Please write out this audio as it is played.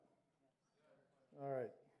All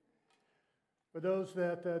right. For those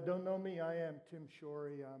that don't know me, I am Tim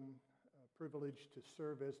Shorey. I'm privileged to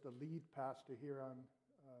serve as the lead pastor here on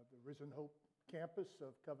the Risen Hope campus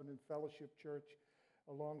of Covenant Fellowship Church,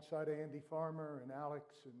 alongside Andy Farmer and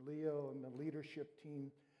Alex and Leo and the leadership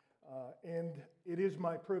team. And it is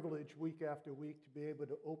my privilege week after week to be able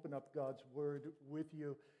to open up God's Word with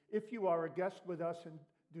you. If you are a guest with us and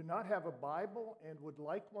do not have a Bible and would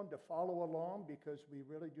like one to follow along, because we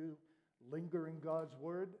really do linger in God's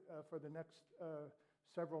Word for the next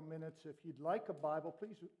several minutes. If you'd like a Bible,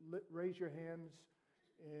 please raise your hands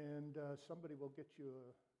and somebody will get you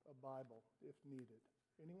a Bible if needed.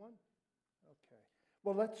 Anyone? Okay.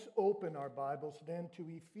 Well, let's open our Bibles then to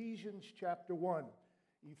Ephesians chapter 1.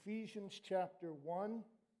 Ephesians chapter 1.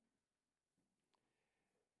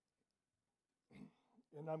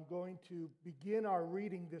 And I'm going to begin our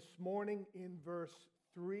reading this morning in verse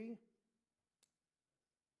 3.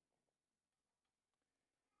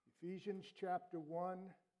 Ephesians chapter 1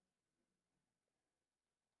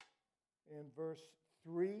 and verse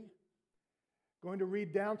 3. Going to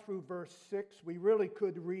read down through verse 6. We really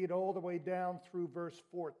could read all the way down through verse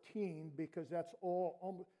 14 because that's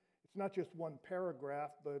all, it's not just one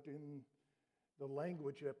paragraph, but in the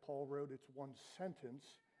language that Paul wrote, it's one sentence.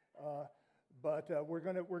 But we're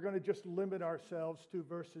going to just limit ourselves to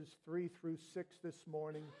verses 3 through 6 this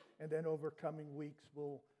morning, and then over coming weeks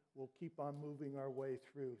we'll keep on moving our way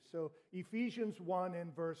through. So Ephesians 1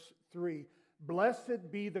 and verse 3.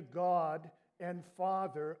 Blessed be the God and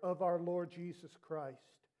Father of our Lord Jesus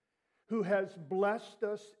Christ, who has blessed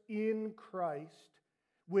us in Christ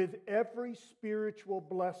with every spiritual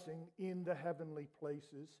blessing in the heavenly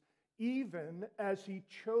places, even as He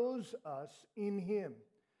chose us in Him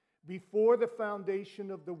before the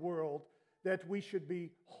foundation of the world, that we should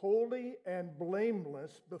be holy and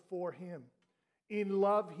blameless before Him. In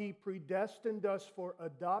love, He predestined us for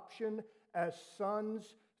adoption as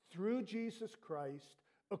sons through Jesus Christ,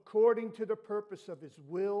 according to the purpose of His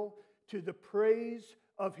will, to the praise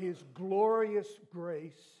of His glorious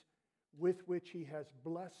grace, with which He has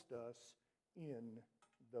blessed us in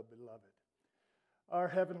the Beloved. Our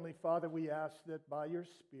Heavenly Father, we ask that by Your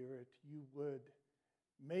Spirit You would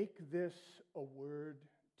make this a word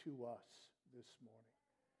to us this morning.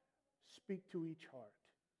 Speak to each heart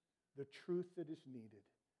the truth that is needed.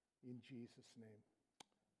 In Jesus' name,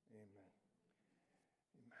 amen.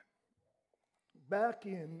 Amen. Back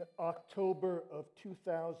in October of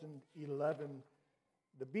 2011,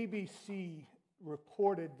 the BBC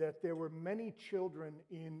reported that there were many children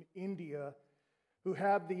in India who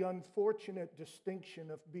have the unfortunate distinction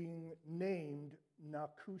of being named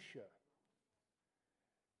Nakusha.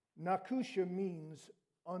 Nakusha means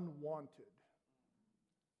unwanted.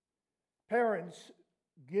 Parents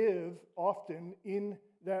give often in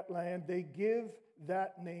that land, they give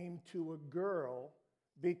that name to a girl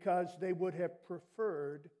because they would have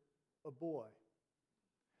preferred a boy.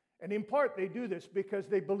 And in part they do this because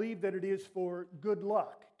they believe that it is for good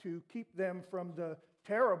luck, to keep them from the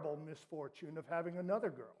terrible misfortune of having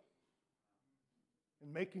another girl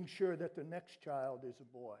and making sure that the next child is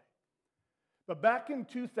a boy. But back in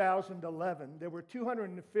 2011, there were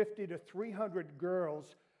 250 to 300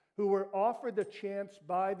 girls who were offered the chance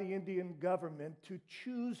by the Indian government to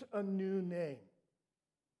choose a new name.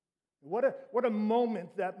 What a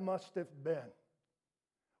moment that must have been.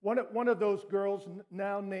 One of those girls,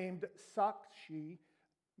 now named Sakshi,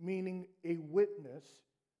 meaning a witness,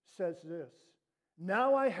 says this: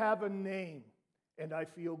 "Now I have a name and I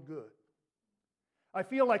feel good. I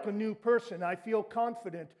feel like a new person. I feel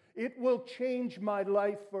confident. It will change my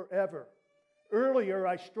life forever. Earlier,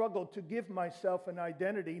 I struggled to give myself an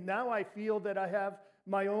identity. Now I feel that I have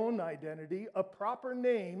my own identity. A proper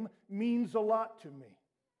name means a lot to me.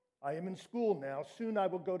 I am in school now. Soon I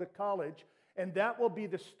will go to college, and that will be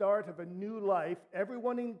the start of a new life.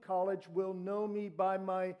 Everyone in college will know me by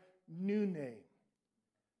my new name.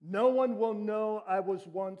 No one will know I was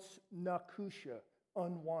once Nakusha,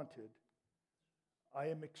 unwanted. I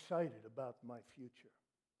am excited about my future."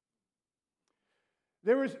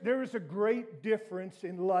 There is a great difference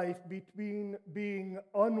in life between being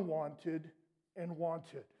unwanted and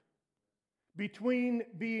wanted, between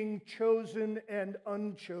being chosen and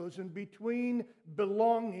unchosen, between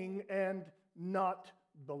belonging and not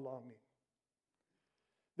belonging.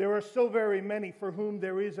 There are so very many for whom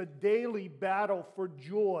there is a daily battle for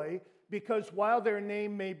joy, because while their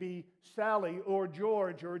name may be Sally or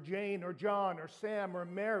George or Jane or John or Sam or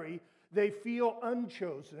Mary, they feel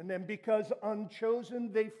unchosen, and because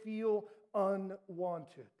unchosen, they feel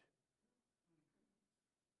unwanted.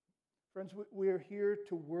 Friends, we are here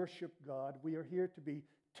to worship God. We are here to be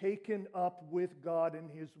taken up with God and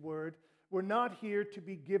His Word. We're not here to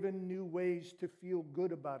be given new ways to feel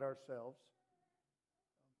good about ourselves.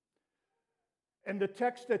 And the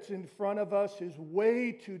text that's in front of us is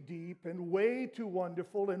way too deep and way too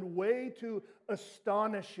wonderful and way too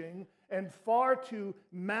astonishing and far too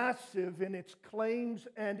massive in its claims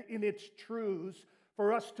and in its truths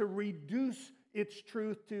for us to reduce its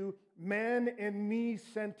truth to man and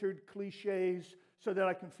me-centered cliches so that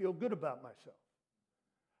I can feel good about myself.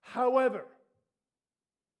 However,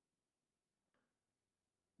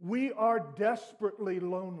 we are desperately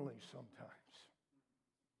lonely sometimes.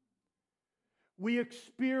 We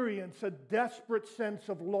experience a desperate sense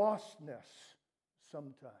of lostness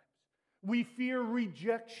sometimes. We fear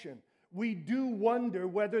rejection. We do wonder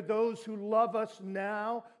whether those who love us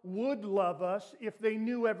now would love us if they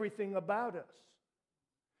knew everything about us,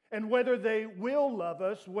 and whether they will love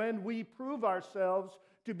us when we prove ourselves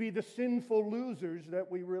to be the sinful losers that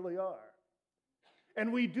we really are.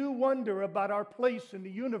 And we do wonder about our place in the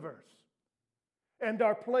universe, and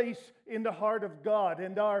our place in the heart of God,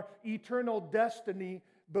 and our eternal destiny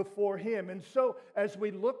before Him. And so, as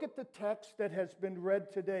we look at the text that has been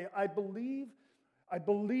read today, I believe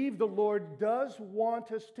the Lord does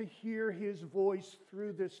want us to hear His voice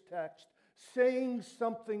through this text, saying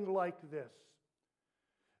something like this: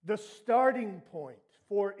 the starting point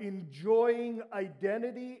for enjoying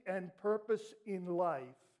identity and purpose in life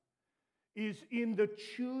is in the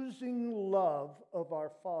choosing love of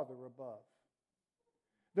our Father above.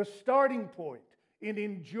 The starting point in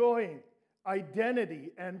enjoying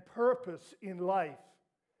identity and purpose in life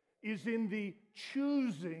is in the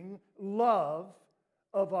choosing love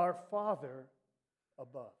of our Father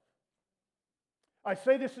above. I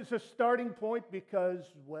say this is a starting point because,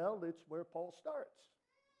 well, it's where Paul starts.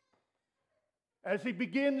 As he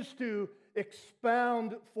begins to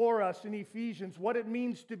expound for us in Ephesians what it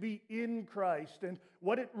means to be in Christ and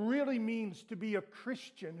what it really means to be a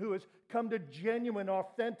Christian who has come to genuine,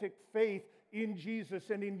 authentic faith in Jesus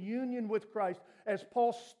and in union with Christ, as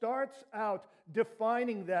Paul starts out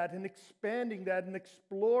defining that and expanding that and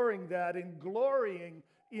exploring that and glorying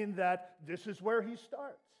in that, this is where he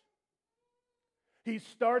starts. He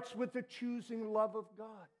starts with the choosing love of God.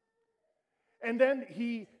 And then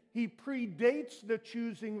he predates the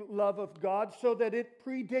choosing love of God so that it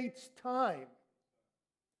predates time.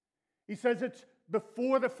 He says it's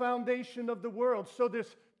before the foundation of the world. So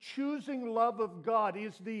this choosing love of God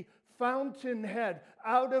is the fountainhead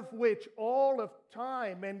out of which all of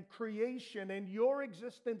time and creation and your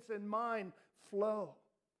existence and mine flow.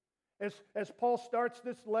 As Paul starts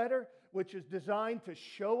this letter, which is designed to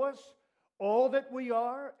show us all that we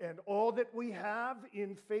are and all that we have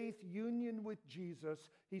in faith union with Jesus,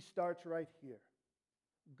 he starts right here.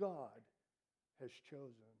 God has chosen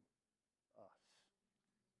us.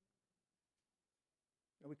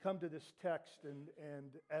 And we come to this text, and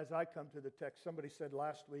as I come to the text, somebody said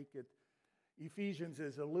last week that Ephesians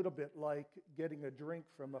is a little bit like getting a drink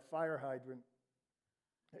from a fire hydrant.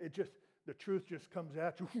 The truth just comes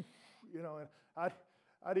at you, and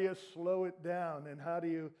how do you slow it down, and how do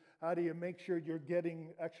you make sure you're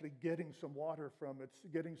actually getting some water from it,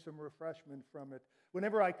 getting some refreshment from it?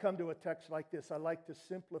 Whenever I come to a text like this, I like to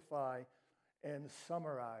simplify and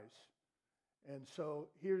summarize. And so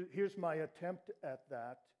here's my attempt at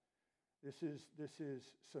that. This is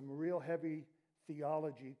some real heavy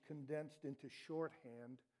theology condensed into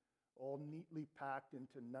shorthand, all neatly packed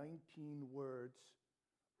into 19 words,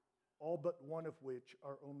 all but one of which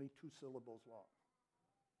are only 2 syllables long.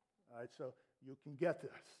 All right, so you can get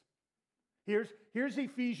this. Here's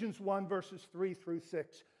Ephesians 1, verses 3 through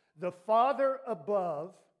 6. The Father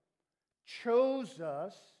above chose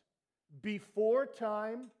us before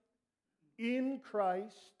time in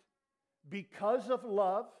Christ because of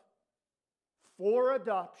love for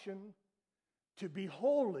adoption to be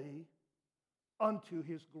holy unto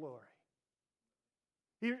His glory.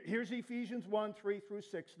 Here's Ephesians 1, 3 through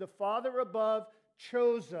 6. The Father above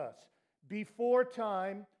chose us before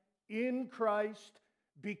time in Christ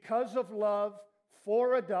because of love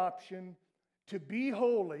for adoption to be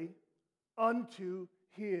holy unto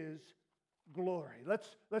His glory.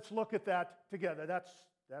 Let's look at that together. That's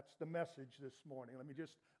the message this morning. Let me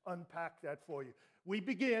just unpack that for you. We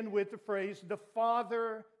begin with the phrase, the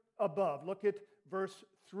Father above. Look at verse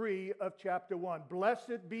 3 of chapter 1.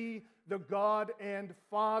 Blessed be the God and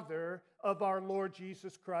Father of our Lord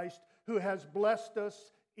Jesus Christ, who has blessed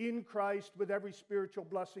us in Christ with every spiritual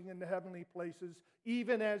blessing in the heavenly places,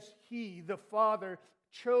 even as He, the Father,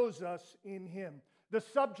 chose us in Him. The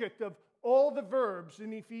subject of all the verbs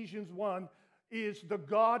in Ephesians 1 is the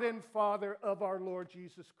God and Father of our Lord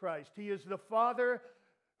Jesus Christ. He is the Father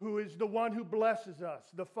who is the one who blesses us,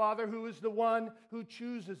 the Father who is the one who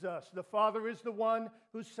chooses us, the Father is the one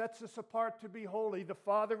who sets us apart to be holy, the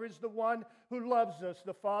Father is the one who loves us,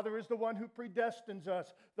 the Father is the one who predestines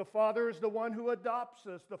us, the Father is the one who adopts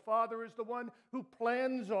us, the Father is the one who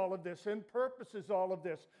plans all of this and purposes all of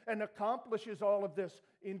this and accomplishes all of this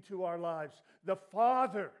into our lives. The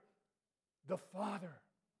Father, the Father,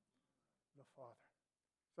 the Father.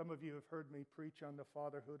 Some of you have heard me preach on the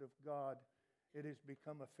fatherhood of God. It has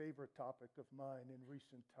become a favorite topic of mine in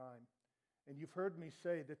recent time. And you've heard me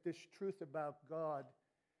say that this truth about God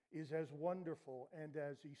is as wonderful and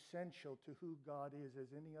as essential to who God is as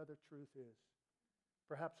any other truth is.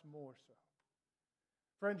 Perhaps more so.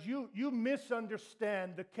 Friends, you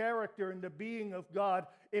misunderstand the character and the being of God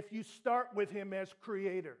if you start with Him as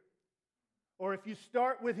creator. Or if you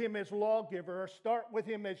start with Him as lawgiver, or start with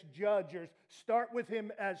Him as judge, or start with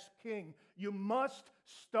Him as king. You must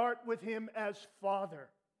start with Him as Father.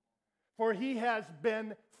 For He has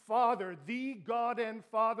been Father, the God and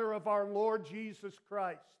Father of our Lord Jesus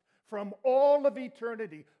Christ, from all of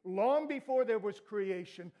eternity, long before there was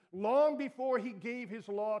creation, long before He gave His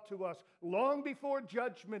law to us, long before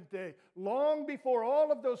Judgment Day, long before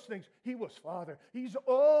all of those things, He was Father. He's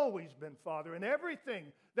always been Father, and everything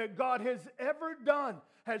that God has ever done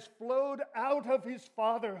has flowed out of His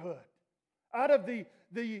fatherhood. Out of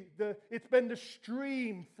it's been the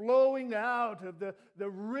stream flowing out of the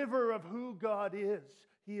river of who God is.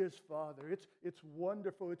 He is Father. It's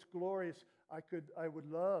wonderful. It's glorious. I would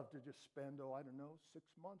love to just spend, 6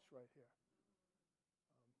 months right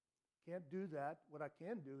here. Can't do that. What I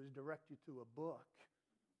can do is direct you to a book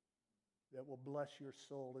that will bless your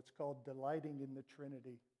soul. It's called Delighting in the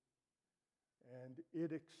Trinity. And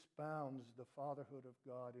it expounds the fatherhood of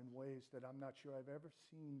God in ways that I'm not sure I've ever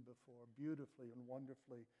seen before, beautifully and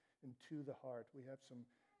wonderfully and to the heart. We have some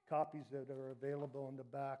copies that are available in the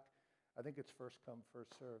back. I think it's first come,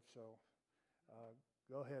 first serve. So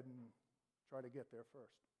go ahead and try to get there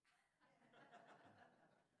first.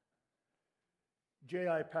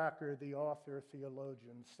 J.I. Packer, the author,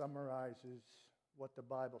 theologian, summarizes what the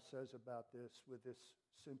Bible says about this with this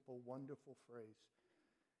simple, wonderful phrase.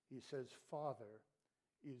 He says, Father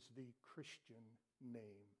is the Christian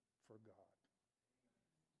name for God.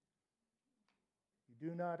 You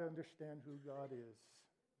do not understand who God is.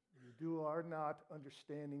 You are not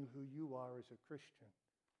understanding who you are as a Christian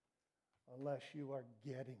unless you are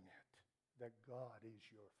getting it, that God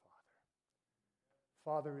is your Father.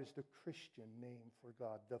 Father is the Christian name for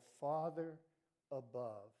God. The Father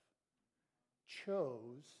above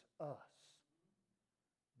chose us.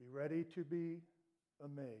 Be ready to be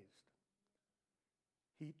amazed.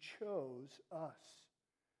 He chose us.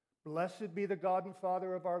 Blessed be the God and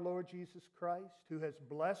Father of our Lord Jesus Christ, who has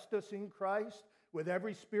blessed us in Christ with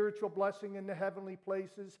every spiritual blessing in the heavenly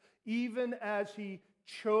places, even as He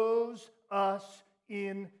chose us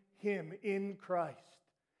in Him, in Christ.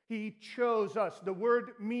 He chose us. The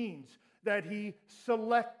word means that He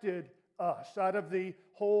selected us out of the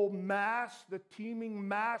whole mass, the teeming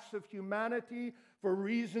mass of humanity, for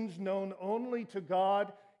reasons known only to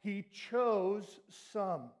God. He chose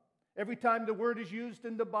some. Every time the word is used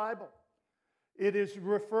in the Bible, it is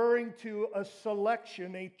referring to a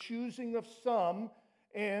selection, a choosing of some,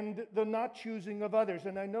 and the not choosing of others.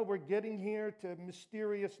 And I know we're getting here to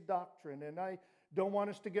mysterious doctrine, and I don't want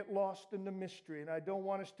us to get lost in the mystery, and I don't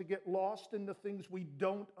want us to get lost in the things we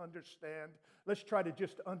don't understand. Let's try to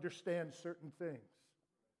just understand certain things.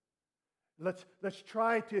 Let's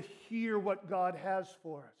try to hear what God has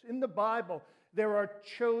for us. In the Bible, there are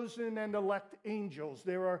chosen and elect angels.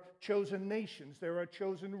 There are chosen nations. There are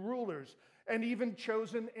chosen rulers, and even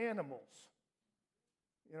chosen animals.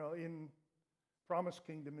 You know, in Promise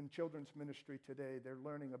Kingdom and children's ministry today, they're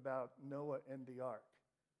learning about Noah and the ark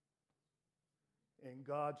and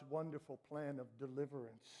God's wonderful plan of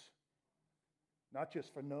deliverance, not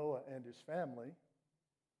just for Noah and his family,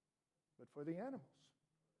 but for the animals.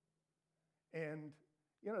 And,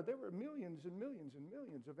 you know, there were millions and millions and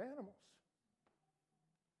millions of animals.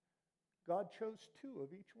 God chose 2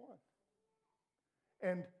 of each one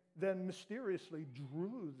and then mysteriously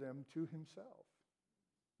drew them to Himself,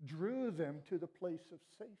 drew them to the place of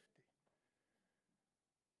safety.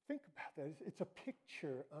 Think about that. It's a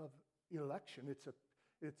picture of election.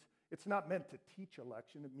 It's not meant to teach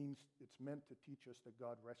election. It means it's meant to teach us that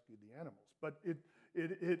God rescued the animals. But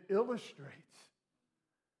it illustrates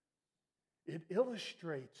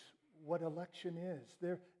what election is.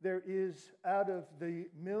 There is, out of the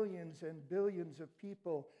millions and billions of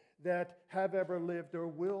people that have ever lived or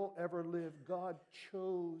will ever live, God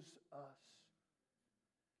chose us.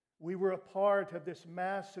 We were a part of this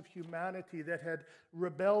mass of humanity that had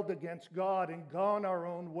rebelled against God and gone our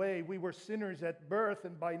own way. We were sinners at birth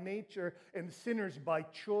and by nature, and sinners by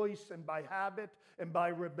choice and by habit and by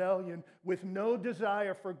rebellion, with no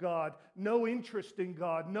desire for God, no interest in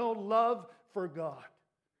God, no love for God.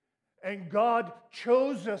 And God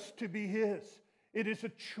chose us to be His. It is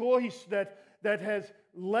a choice that has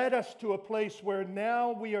led us to a place where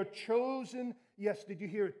now we are chosen, yes, did you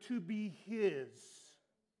hear it, to be His.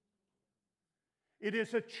 It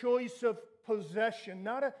is a choice of possession,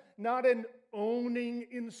 not an owning,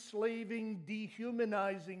 enslaving,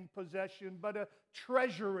 dehumanizing possession, but a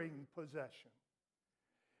treasuring possession.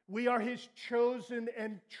 We are His chosen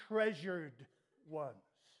and treasured ones.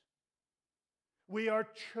 We are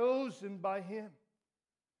chosen by Him.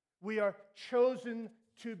 We are chosen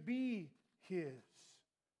to be His.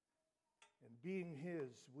 And being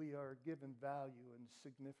His, we are given value and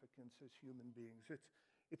significance as human beings.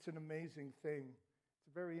 It's an amazing thing. It's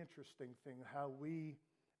a very interesting thing how we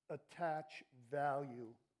attach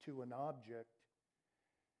value to an object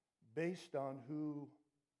based on who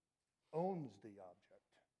owns the object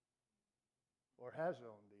or has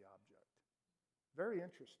owned the object. Very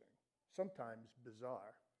interesting, sometimes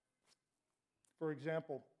bizarre. For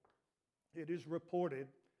example, it is reported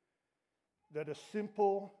that a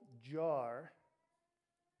simple jar,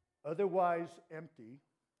 otherwise empty,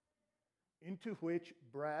 into which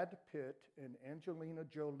Brad Pitt and Angelina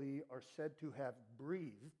Jolie are said to have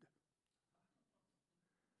breathed,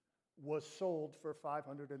 was sold for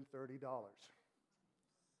 $530.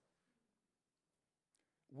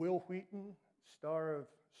 Will Wheaton, star of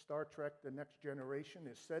Star Trek The Next Generation,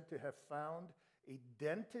 is said to have found a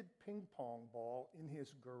dented ping pong ball in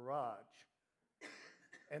his garage.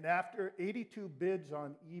 And after 82 bids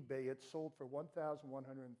on eBay, it sold for $1,135.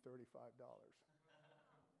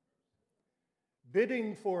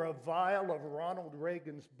 Bidding for a vial of Ronald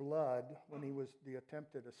Reagan's blood when he was the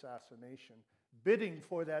attempted assassination, bidding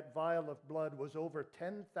for that vial of blood was over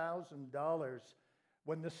 $10,000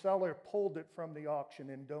 when the seller pulled it from the auction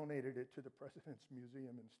and donated it to the President's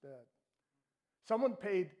Museum instead. Someone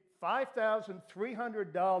paid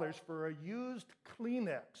 $5,300 for a used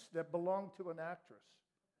Kleenex that belonged to an actress.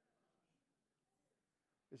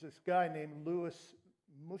 There's this guy named Louis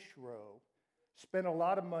Mushrow, spent a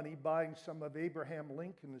lot of money buying some of Abraham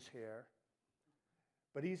Lincoln's hair,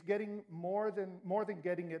 but he's getting more than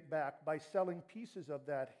getting it back by selling pieces of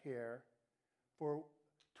that hair for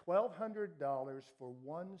 $1,200 for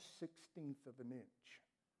 1/16 of an inch.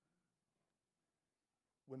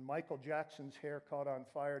 When Michael Jackson's hair caught on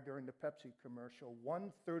fire during the Pepsi commercial,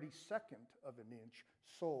 1/32 of an inch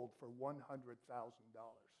sold for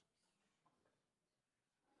 $100,000.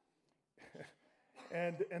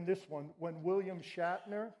 And this one, when William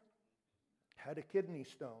Shatner had a kidney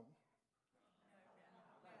stone,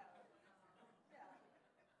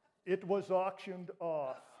 it was auctioned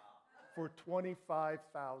off for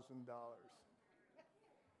 $25,000.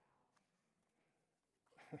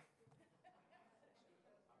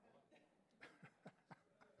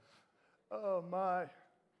 Oh my.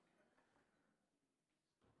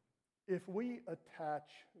 If we attach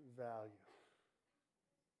value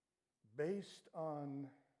based on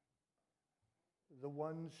the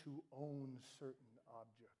ones who own certain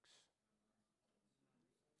objects,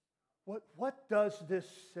 what does this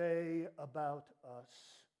say about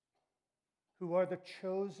us who are the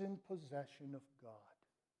chosen possession of God?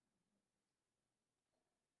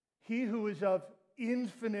 He who is of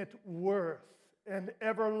infinite worth and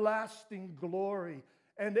everlasting glory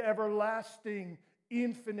and everlasting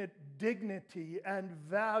infinite dignity and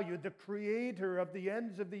value, the creator of the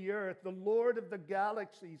ends of the earth, the Lord of the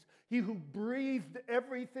galaxies, he who breathed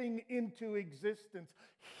everything into existence,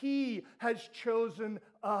 he has chosen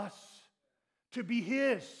us to be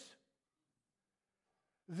his.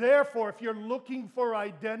 Therefore, if you're looking for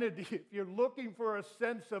identity, if you're looking for a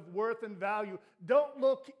sense of worth and value, don't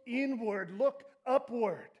look inward, look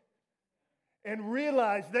upward. And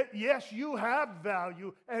realize that, yes, you have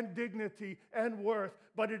value and dignity and worth,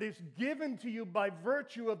 but it is given to you by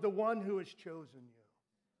virtue of the one who has chosen you.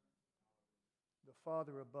 The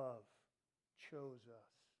Father above chose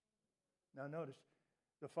us. Now notice,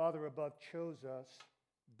 the Father above chose us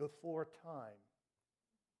before time.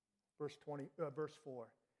 Verse 4.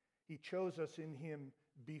 He chose us in him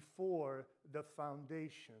before the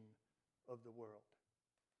foundation of the world.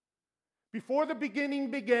 Before the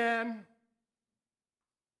beginning began,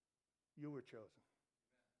 you were chosen.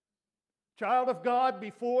 Child of God,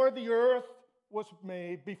 before the earth was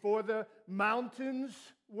made, before the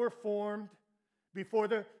mountains were formed, before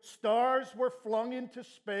the stars were flung into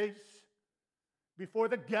space, Before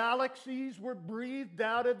the galaxies were breathed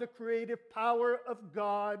out of the creative power of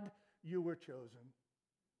God, you were chosen.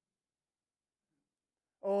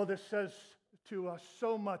 Oh, this says to us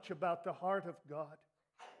so much about the heart of God.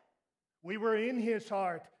 We were in His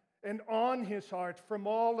heart and on His heart from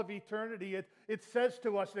all of eternity. It says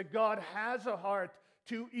to us that God has a heart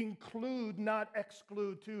to include, not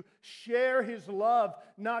exclude, to share His love,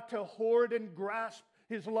 not to hoard and grasp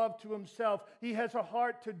His love to Himself. He has a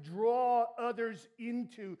heart to draw others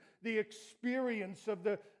into the experience of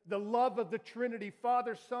the love of the Trinity,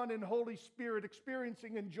 Father, Son, and Holy Spirit,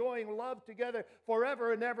 experiencing, enjoying love together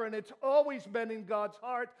forever and ever. And it's always been in God's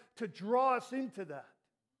heart to draw us into that.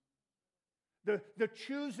 The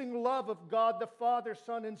choosing love of God, the Father,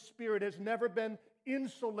 Son, and Spirit has never been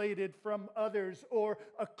insulated from others or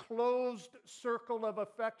a closed circle of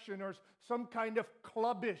affection or some kind of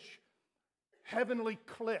clubbish heavenly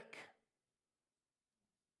clique.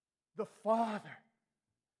 The Father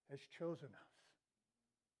has chosen us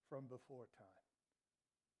from before time.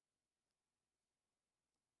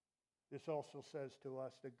 This also says to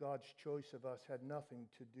us that God's choice of us had nothing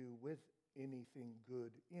to do with anything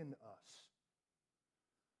good in us,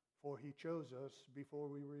 for He chose us before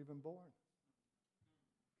we were even born.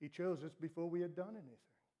 He chose us before we had done anything,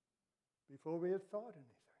 before we had thought anything.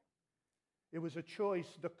 It was a choice,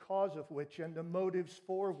 the cause of which and the motives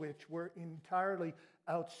for which were entirely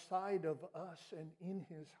outside of us and in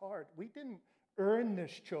His heart. We didn't earn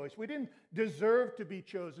this choice. We didn't deserve to be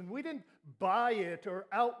chosen. We didn't buy it or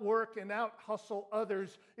outwork and out-hustle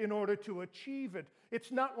others in order to achieve it.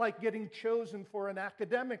 It's not like getting chosen for an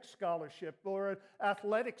academic scholarship or an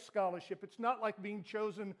athletic scholarship. It's not like being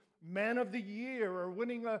chosen Man of the Year or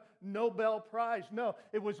winning a Nobel Prize. No,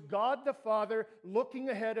 it was God the Father looking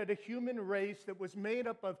ahead at a human race that was made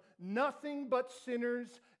up of nothing but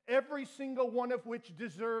sinners, every single one of which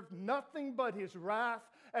deserved nothing but His wrath.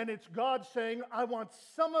 And it's God saying, I want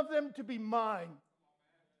some of them to be mine.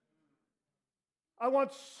 I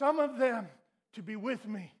want some of them to be with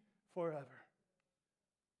me forever.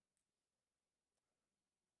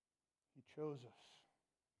 He chose us.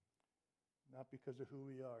 Not because of who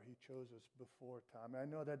we are. He chose us before time. I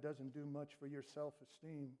know that doesn't do much for your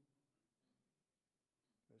self-esteem.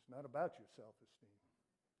 It's not about your self-esteem.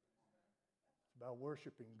 It's about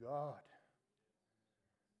worshiping God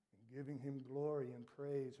and giving Him glory and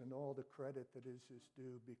praise and all the credit that is His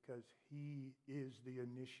due, because He is the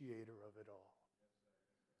initiator of it all.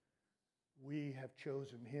 We have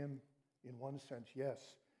chosen Him in one sense, yes,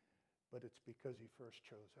 but it's because He first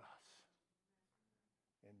chose us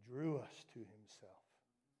and drew us to Himself.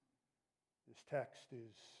 This text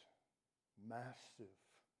is massive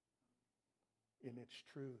in its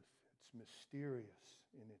truth. It's mysterious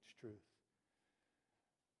in its truth.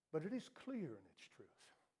 But it is clear in its truth.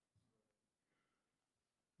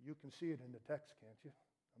 You can see it in the text, can't you?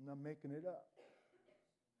 I'm not making it up.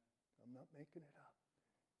 I'm not making it up.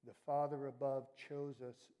 The Father above chose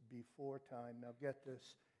us before time. Now get this,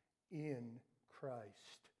 in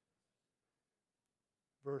Christ.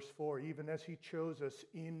 Verse 4, even as He chose us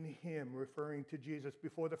in Him, referring to Jesus,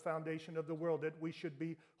 before the foundation of the world, that we should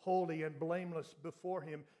be holy and blameless before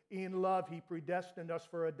Him. In love, He predestined us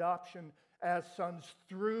for adoption as sons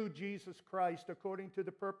through Jesus Christ, according to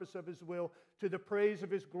the purpose of His will, to the praise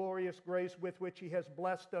of His glorious grace with which He has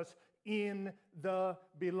blessed us in the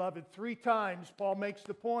Beloved. 3 times, Paul makes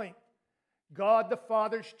the point. God the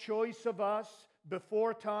Father's choice of us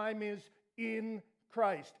before time is in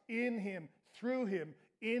Christ, in Him, through Him,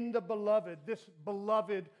 in the Beloved. This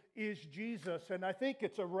Beloved is Jesus. And I think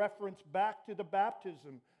it's a reference back to the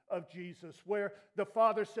baptism of Jesus, where the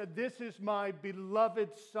Father said, "This is my beloved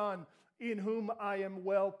Son, in whom I am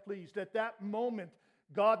well pleased." At that moment,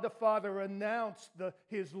 God the Father announced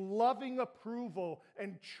His loving approval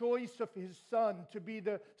and choice of His Son to be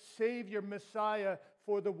the Savior, Messiah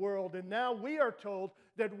for the world. And now we are told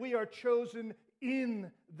that we are chosen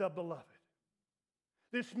in the Beloved.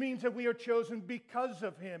 This means that we are chosen because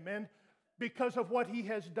of Him and because of what He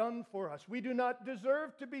has done for us. We do not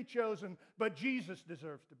deserve to be chosen, but Jesus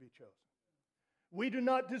deserves to be chosen. We do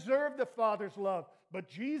not deserve the Father's love, but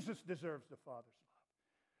Jesus deserves the Father's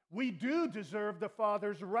love. We do deserve the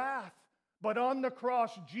Father's wrath, but on the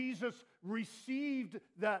cross, Jesus received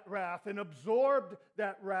that wrath and absorbed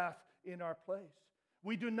that wrath in our place.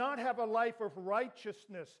 We do not have a life of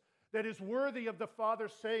righteousness that is worthy of the Father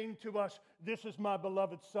saying to us, "This is my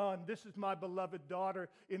beloved Son, this is my beloved daughter,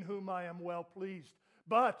 in whom I am well pleased."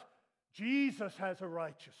 But Jesus has a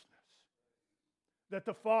righteousness that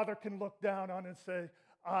the Father can look down on and say,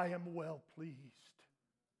 "I am well pleased."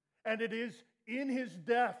 And it is in His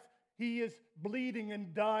death, He is bleeding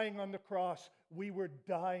and dying on the cross. We were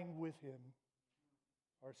dying with him,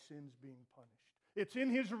 our sins being punished. It's in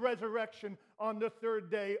his resurrection on the third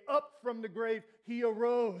day, up from the grave, he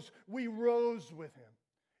arose. We rose with him.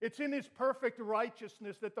 It's in his perfect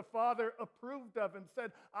righteousness that the Father approved of and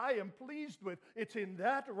said, I am pleased with. It's in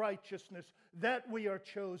that righteousness that we are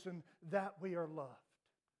chosen, that we are loved.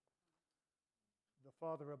 The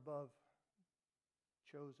Father above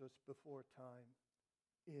chose us before time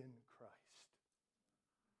in Christ.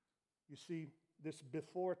 You see, this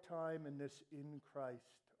before time and this in Christ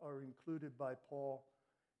are included by Paul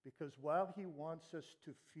because while he wants us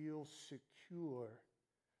to feel secure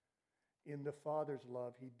in the Father's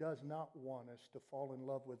love, he does not want us to fall in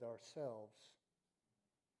love with ourselves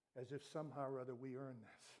as if somehow or other we earn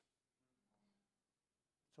this.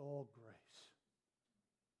 It's all grace.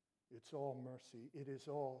 It's all mercy. It is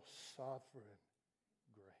all sovereign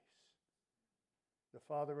grace. The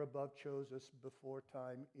Father above chose us before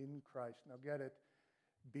time in Christ. Now get it.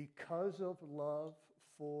 Because of love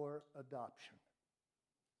for adoption.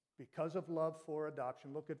 Because of love for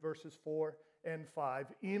adoption. Look at verses 4 and 5.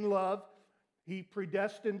 In love, he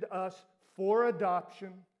predestined us for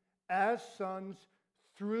adoption as sons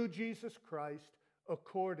through Jesus Christ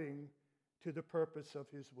according to the purpose of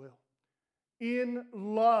his will. In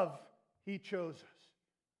love, he chose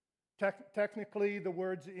us. Technically, the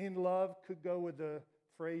words in love could go with the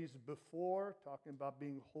phrase before, talking about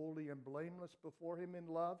being holy and blameless before him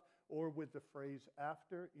in love, or with the phrase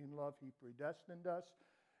after, in love, he predestined us.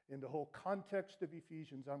 In the whole context of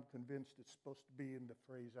Ephesians, I'm convinced it's supposed to be in the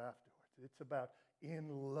phrase afterwards. It's about in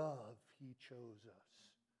love, he chose us.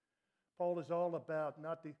 Paul is all about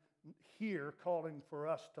here calling for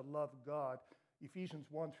us to love God. Ephesians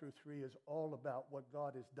 1 through 3 is all about what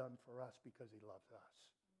God has done for us because he loves us.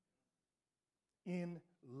 In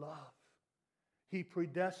love, he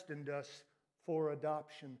predestined us for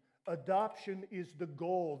adoption. Adoption is the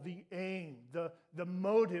goal, the aim, the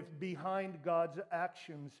motive behind God's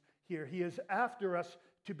actions here. He is after us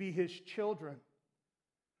to be his children.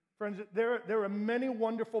 Friends, there are many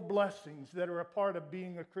wonderful blessings that are a part of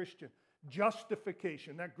being a Christian.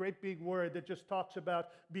 Justification, that great big word that just talks about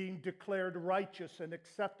being declared righteous and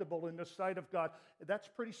acceptable in the sight of God. That's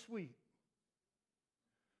pretty sweet.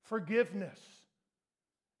 Forgiveness,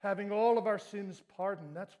 having all of our sins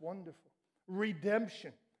pardoned, that's wonderful.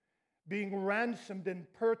 Redemption, being ransomed and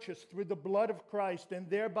purchased through the blood of Christ and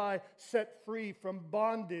thereby set free from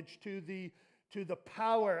bondage to the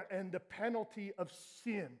power and the penalty of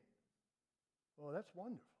sin. Oh, that's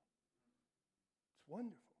wonderful. It's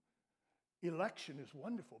wonderful. Election is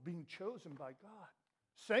wonderful, being chosen by God.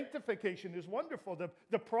 Sanctification is wonderful,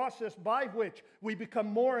 the process by which we become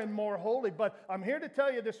more and more holy. But I'm here to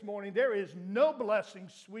tell you this morning, there is no blessing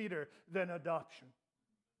sweeter than adoption.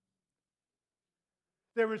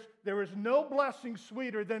 There is no blessing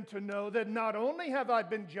sweeter than to know that not only have I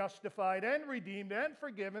been justified and redeemed and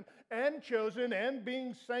forgiven and chosen and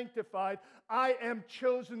being sanctified, I am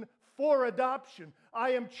chosen for adoption.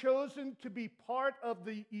 I am chosen to be part of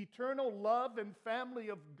the eternal love and family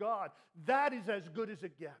of God. That is as good as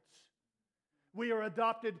it gets. We are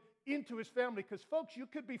adopted into his family because, folks, you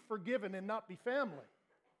could be forgiven and not be family.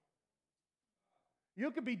 You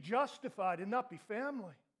could be justified and not be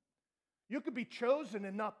family. You could be chosen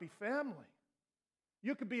and not be family.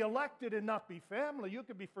 You could be elected and not be family. You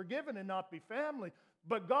could be forgiven and not be family.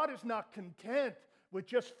 But God is not content with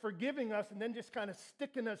just forgiving us and then just kind of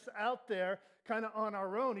sticking us out there kind of on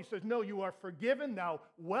our own. He says, no, you are forgiven now.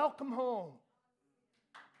 Welcome home.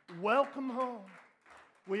 Welcome home.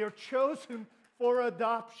 We are chosen for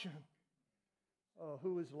adoption. Oh,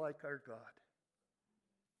 who is like our God?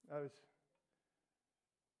 I was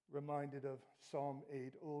reminded of Psalm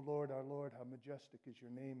 8. O Lord, our Lord, how majestic is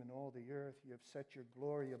your name in all the earth. You have set your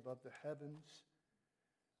glory above the heavens.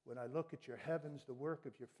 When I look at your heavens, the work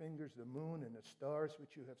of your fingers, the moon and the stars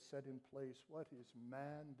which you have set in place, what is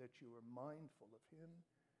man that you are mindful of him,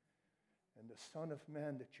 and the Son of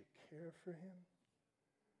Man that you care for him?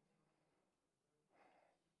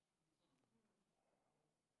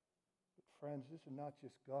 But friends, this is not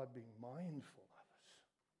just God being mindful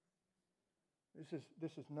of us.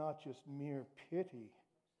 This is not just mere pity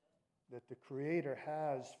that the Creator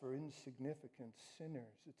has for insignificant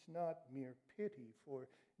sinners. It's not mere pity for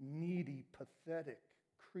needy, pathetic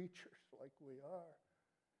creatures like we are.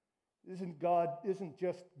 Isn't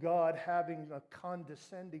just God having a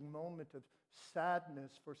condescending moment of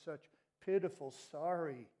sadness for such pitiful,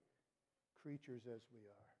 sorry creatures as we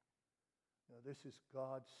are. No, this is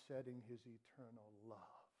God setting his eternal love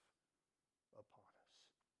upon us.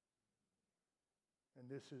 And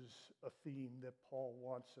this is a theme that Paul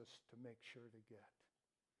wants us to make sure to get.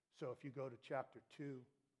 So if you go to chapter 2,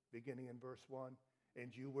 beginning in verse 1,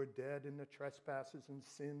 and you were dead in the trespasses and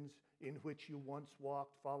sins in which you once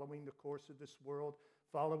walked, following the course of this world,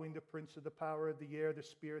 following the prince of the power of the air, the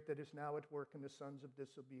spirit that is now at work in the sons of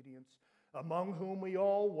disobedience, among whom we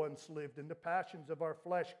all once lived in the passions of our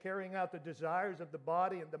flesh, carrying out the desires of the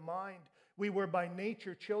body and the mind. We were by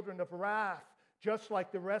nature children of wrath, just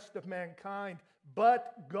like the rest of mankind.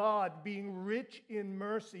 But God, being rich in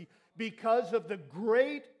mercy, because of the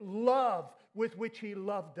great love with which He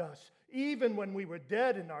loved us, even when we were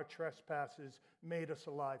dead in our trespasses, made us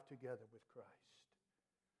alive together with Christ.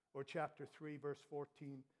 Or chapter 3, verse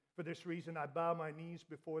 14. For this reason I bow my knees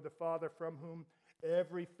before the Father, from whom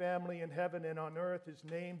every family in heaven and on earth is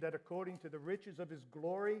named, that according to the riches of His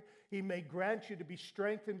glory, He may grant you to be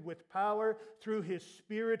strengthened with power through His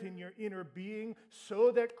Spirit in your inner being,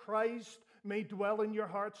 so that Christ may dwell in your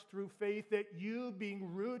hearts through faith, that you,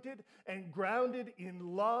 being rooted and grounded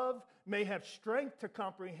in love, may have strength to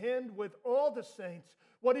comprehend with all the saints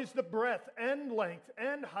what is the breadth and length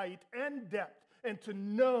and height and depth, and to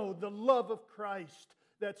know the love of Christ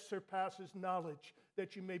that surpasses knowledge,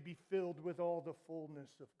 that you may be filled with all the fullness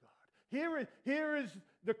of God. Here is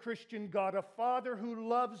the Christian God, a Father who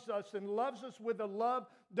loves us and loves us with a love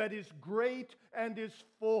that is great and is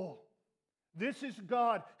full. This is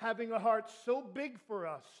God having a heart so big for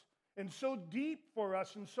us and so deep for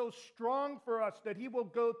us and so strong for us that He will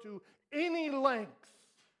go to any lengths,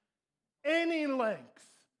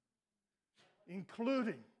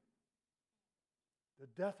 including the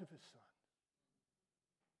death of His Son,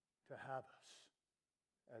 to have us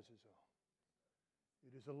as His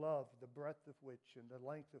own. It is a love, the breadth of which and the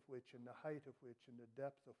length of which and the height of which and the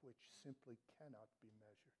depth of which simply cannot be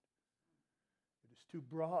measured. It is too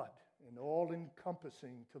broad and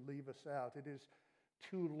all-encompassing to leave us out. It is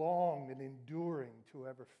too long and enduring to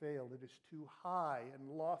ever fail. It is too high and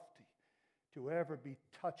lofty to ever be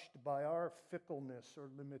touched by our fickleness or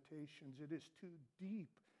limitations. It is too deep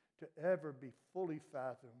to ever be fully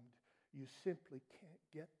fathomed. You simply can't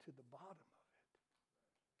get to the bottom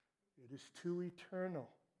of it. It is too eternal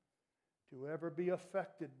to ever be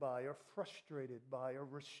affected by or frustrated by or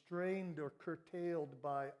restrained or curtailed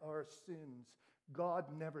by our sins. God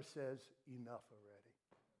never says enough already.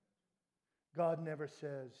 God never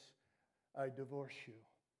says, I divorce you,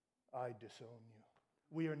 I disown you.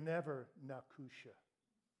 We are never nakusha.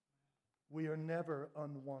 We are never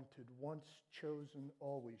unwanted. Once chosen,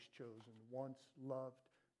 always chosen. Once loved,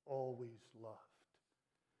 always loved.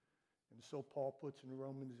 And so Paul puts in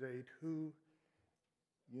Romans 8, who,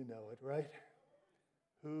 you know it, right?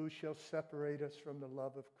 Who shall separate us from the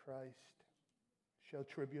love of Christ? Shall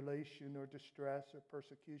tribulation or distress or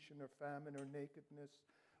persecution or famine or nakedness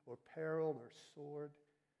or peril or sword?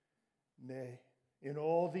 Nay, in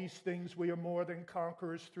all these things we are more than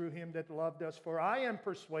conquerors through Him that loved us. For I am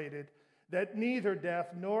persuaded that neither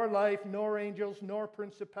death, nor life, nor angels, nor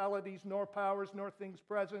principalities, nor powers, nor things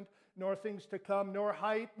present, nor things to come, nor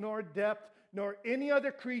height, nor depth, nor any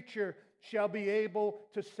other creature shall be able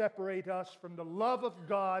to separate us from the love of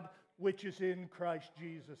God which is in Christ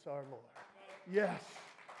Jesus our Lord. Yes,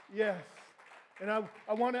 yes. And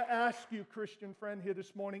I want to ask you, Christian friend here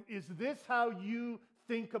this morning, is this how you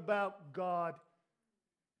think about God?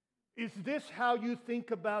 Is this how you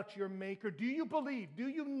think about your Maker? Do you believe, do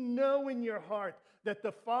you know in your heart that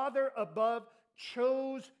the Father above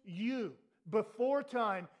chose you before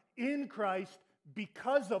time in Christ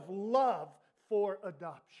because of love for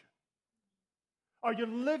adoption? Are you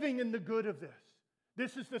living in the good of this?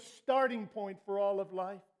 This is the starting point for all of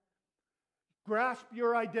life. Grasp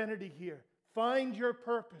your identity here. Find your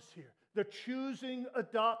purpose here. The choosing,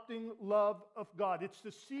 adopting love of God. It's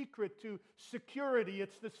the secret to security.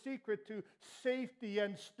 It's the secret to safety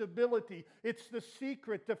and stability. It's the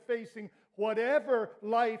secret to facing whatever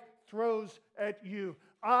life throws at you.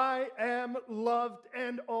 I am loved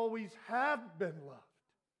and always have been loved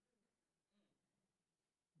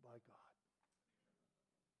by God.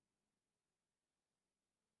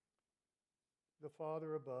 The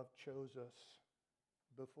Father above chose us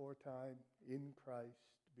before time in Christ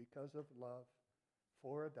because of love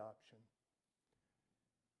for adoption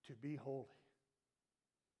to be holy.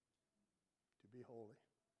 To be holy.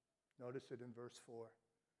 Notice it in verse 4.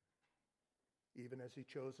 Even as He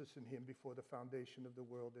chose us in Him before the foundation of the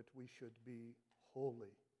world, that we should be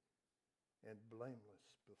holy and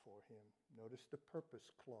blameless before Him. Notice the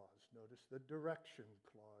purpose clause. Notice the direction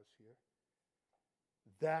clause here.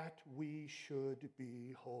 That we should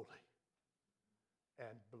be holy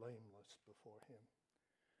and blameless before Him.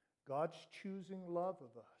 God's choosing love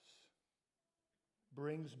of us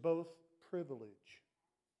brings both privilege,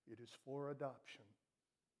 it is for adoption,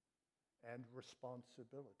 and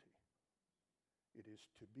responsibility. It is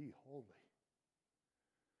to be holy.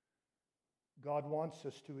 God wants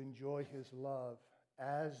us to enjoy His love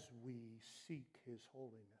as we seek His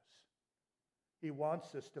holiness. He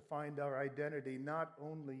wants us to find our identity not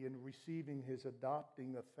only in receiving His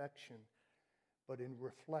adopting affection, but in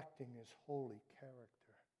reflecting His holy character.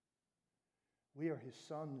 We are His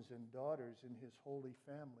sons and daughters in His holy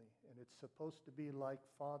family, and it's supposed to be like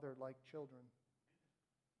father, like children.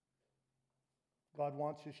 God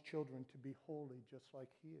wants His children to be holy just like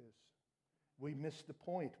He is. We miss the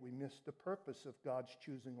point. We miss the purpose of God's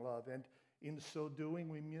choosing love. And in so doing,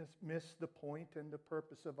 we miss the point and the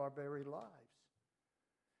purpose of our very lives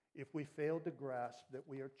if we fail to grasp that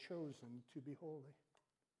we are chosen to be holy.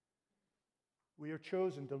 We are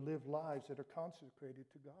chosen to live lives that are consecrated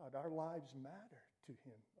to God. Our lives matter to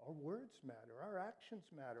Him. Our words matter. Our actions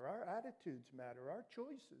matter. Our attitudes matter. Our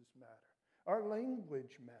choices matter. Our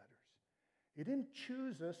language matters. He didn't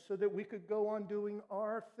choose us so that we could go on doing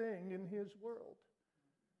our thing in His world.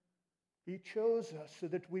 He chose us so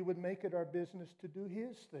that we would make it our business to do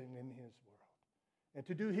His thing in His world and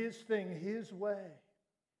to do His thing His way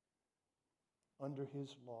under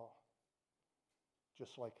His law,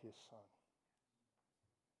 just like His Son.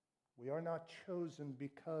 We are not chosen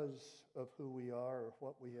because of who we are or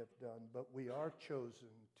what we have done, but we are chosen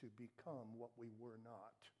to become what we were not.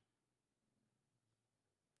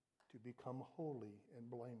 To become holy and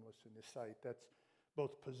blameless in His sight. That's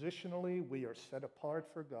both positionally, we are set apart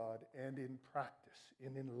for God, and in practice,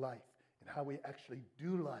 and in life, and how we actually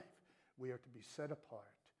do life, we are to be set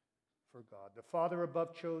apart for God. The Father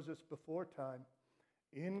above chose us before time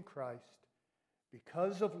in Christ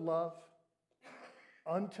because of love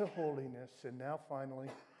unto holiness. And now finally,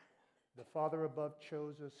 the Father above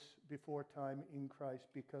chose us before time in Christ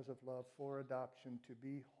because of love for adoption to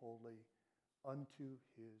be holy unto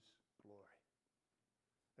His glory.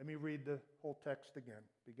 Let me read the whole text again,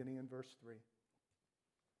 beginning in verse 3.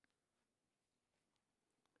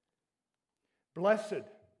 Blessed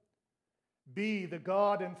be the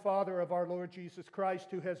God and Father of our Lord Jesus Christ,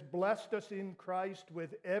 who has blessed us in Christ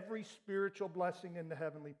with every spiritual blessing in the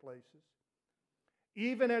heavenly places,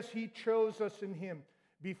 even as He chose us in Him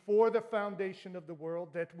before the foundation of the world,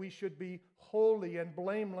 that we should be holy and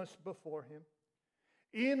blameless before Him.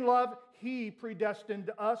 In love, He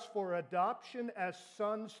predestined us for adoption as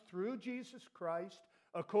sons through Jesus Christ,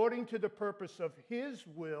 according to the purpose of His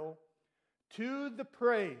will, to the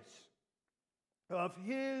praise of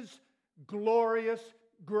His glorious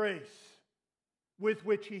grace, with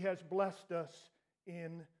which He has blessed us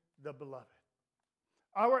in the Beloved.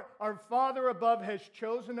 Our Father above has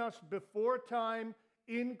chosen us before time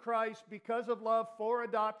in Christ because of love for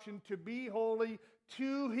adoption to be holy,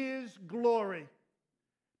 to His glory,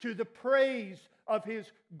 to the praise of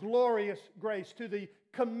His glorious grace, to the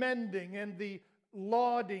commending and the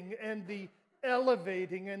lauding and the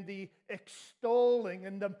elevating and the extolling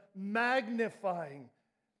and the magnifying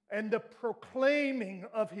and the proclaiming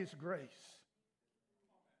of His grace.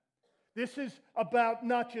 This is about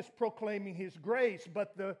not just proclaiming His grace,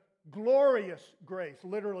 but the glorious grace,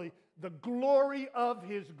 literally, the glory of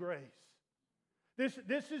His grace.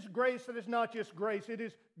 This is grace that is not just grace, it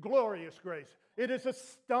is glorious grace. It is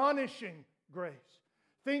astonishing grace.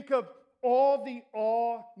 Think of all the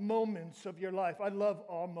awe moments of your life. I love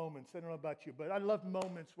awe moments. I don't know about you, but I love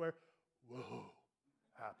moments where, whoa,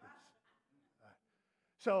 happens.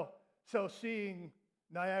 So seeing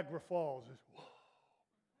Niagara Falls is whoa.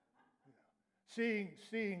 Seeing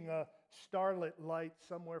starlit light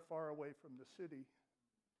somewhere far away from the city,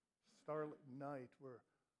 starlit night, where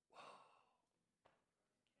whoa.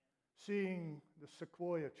 Seeing the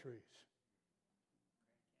sequoia trees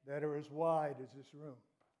that are as wide as this room.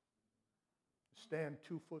 Stand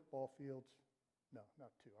 2 football fields. No, not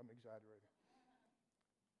 2. I'm exaggerating.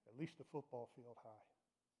 At least a football field high.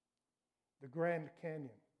 The Grand Canyon,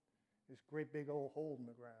 this great big old hole in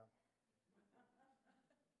the ground.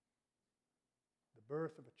 The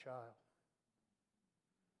birth of a child.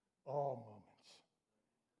 Awe moments.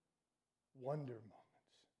 Wonder moments.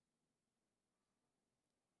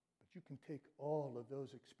 But you can take all of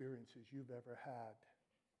those experiences you've ever had.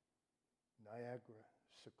 Niagara,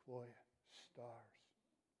 sequoia, stars,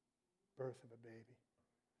 birth of a baby,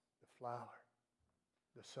 the flower,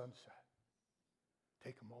 the sunset.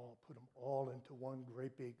 Take them all, put them all into one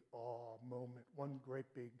great big awe moment, one great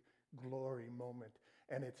big glory moment.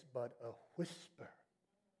 And it's but a whisper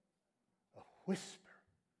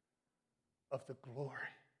of the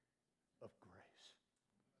glory of grace.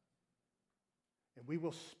 And we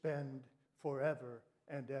will spend forever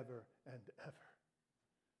and ever and ever.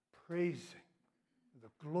 Praising the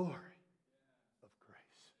glory of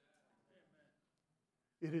grace.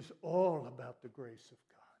 It is all about the grace of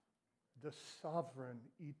God, the sovereign,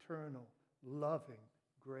 eternal, loving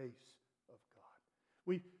grace of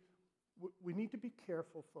God. We need to be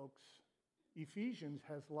careful, folks. Ephesians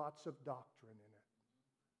has lots of doctrine in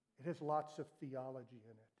it. It has lots of theology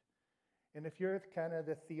in it. And if you're kind of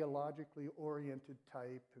the theologically oriented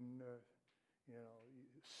type and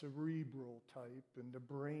cerebral type and the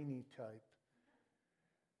brainy type,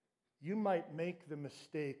 you might make the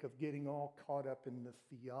mistake of getting all caught up in the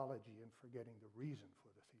theology and forgetting the reason for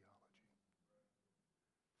the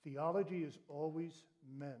theology. Theology is always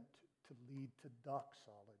meant to lead to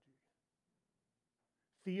doxology.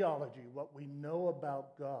 Theology, what we know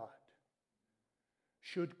about God,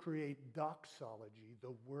 should create doxology,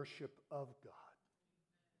 the worship of God.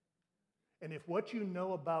 And if what you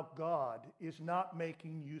know about God is not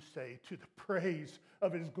making you say, to the praise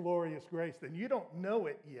of His glorious grace, then you don't know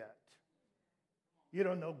it yet. You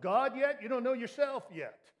don't know God yet. You don't know yourself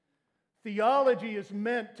yet. Theology is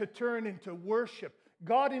meant to turn into worship.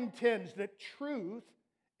 God intends that truth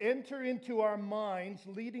enter into our minds,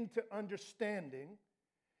 leading to understanding,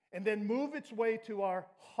 and then move its way to our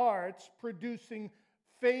hearts, producing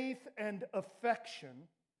faith and affection,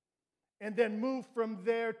 and then move from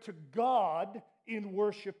there to God in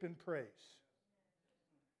worship and praise.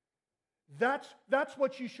 That's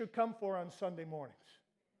what you should come for on Sunday mornings.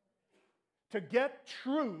 To get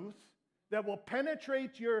truth that will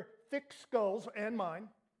penetrate your thick skulls and mine,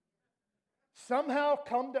 somehow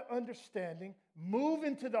come to understanding, move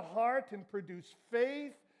into the heart and produce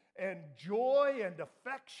faith and joy and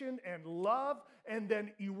affection and love, and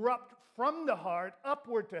then erupt from the heart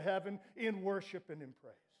upward to heaven in worship and in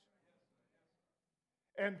praise.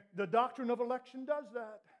 And the doctrine of election does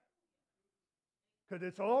that. Because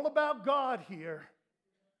it's all about God here.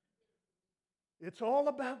 It's all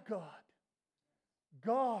about God.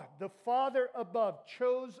 God, the Father above,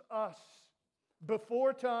 chose us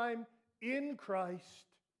before time in Christ.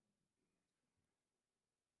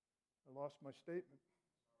 I lost my statement.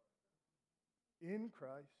 In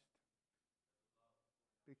Christ,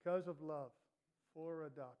 because of love, for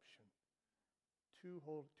adoption,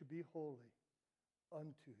 to be holy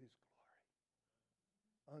unto His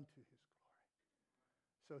glory. Unto His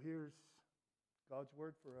glory. So here's God's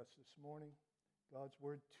word for us this morning. God's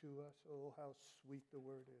word to us. Oh, how sweet the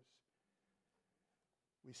word is.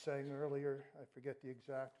 We sang earlier, I forget the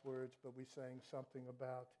exact words, but we sang something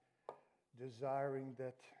about desiring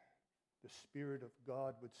that the Spirit of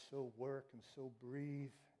God would so work and so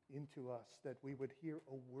breathe into us that we would hear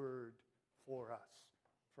a word for us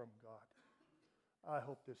from God. I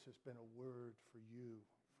hope this has been a word for you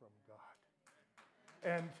from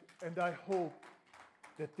God. And I hope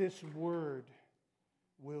that this word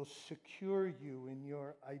will secure you in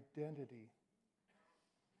your identity.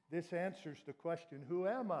 This answers the question, who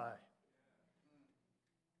am I?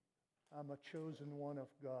 I'm a chosen one of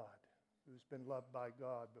God who's been loved by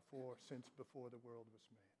God since before the world was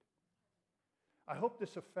made. I hope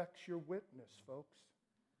this affects your witness, folks.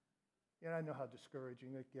 And I know how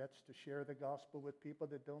discouraging it gets to share the gospel with people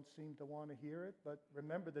that don't seem to want to hear it, but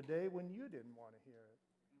remember the day when you didn't want to hear it.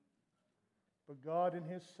 But God in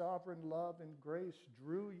His sovereign love and grace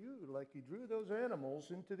drew you like He drew those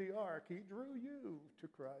animals into the ark. He drew you to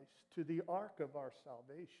Christ, to the ark of our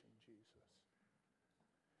salvation, Jesus.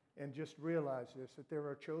 And just realize this, that there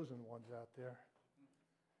are chosen ones out there.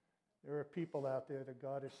 There are people out there that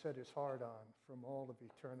God has set His heart on from all of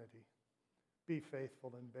eternity. Be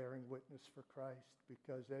faithful in bearing witness for Christ,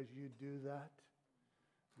 because as you do that,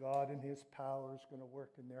 God in His power is going to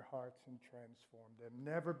work in their hearts and transform them.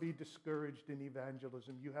 Never be discouraged in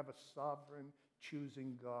evangelism. You have a sovereign,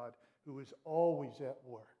 choosing God who is always at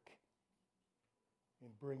work in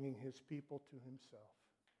bringing His people to Himself.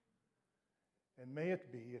 And may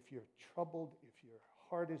it be, if you're troubled, if your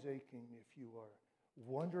heart is aching, if you are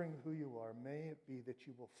wondering who you are, may it be that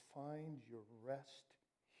you will find your rest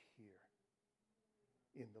here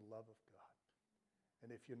in the love of God.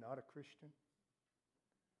 And if you're not a Christian,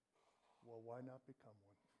 well, why not become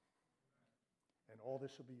one? And all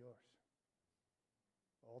this will be yours.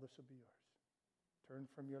 All this will be yours. Turn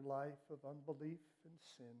from your life of unbelief and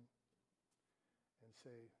sin and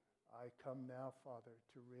say, I come now, Father,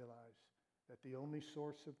 to realize that the only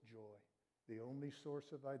source of joy, the only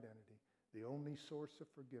source of identity, the only source of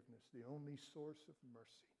forgiveness, the only source of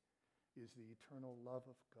mercy is the eternal love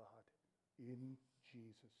of God in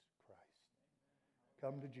Jesus Christ.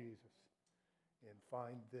 Come to Jesus and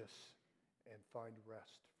find this and find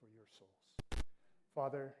rest for your souls.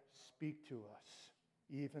 Father, speak to us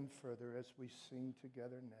even further as we sing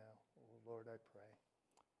together now. Oh, Lord, I pray.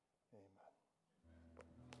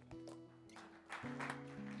 Amen.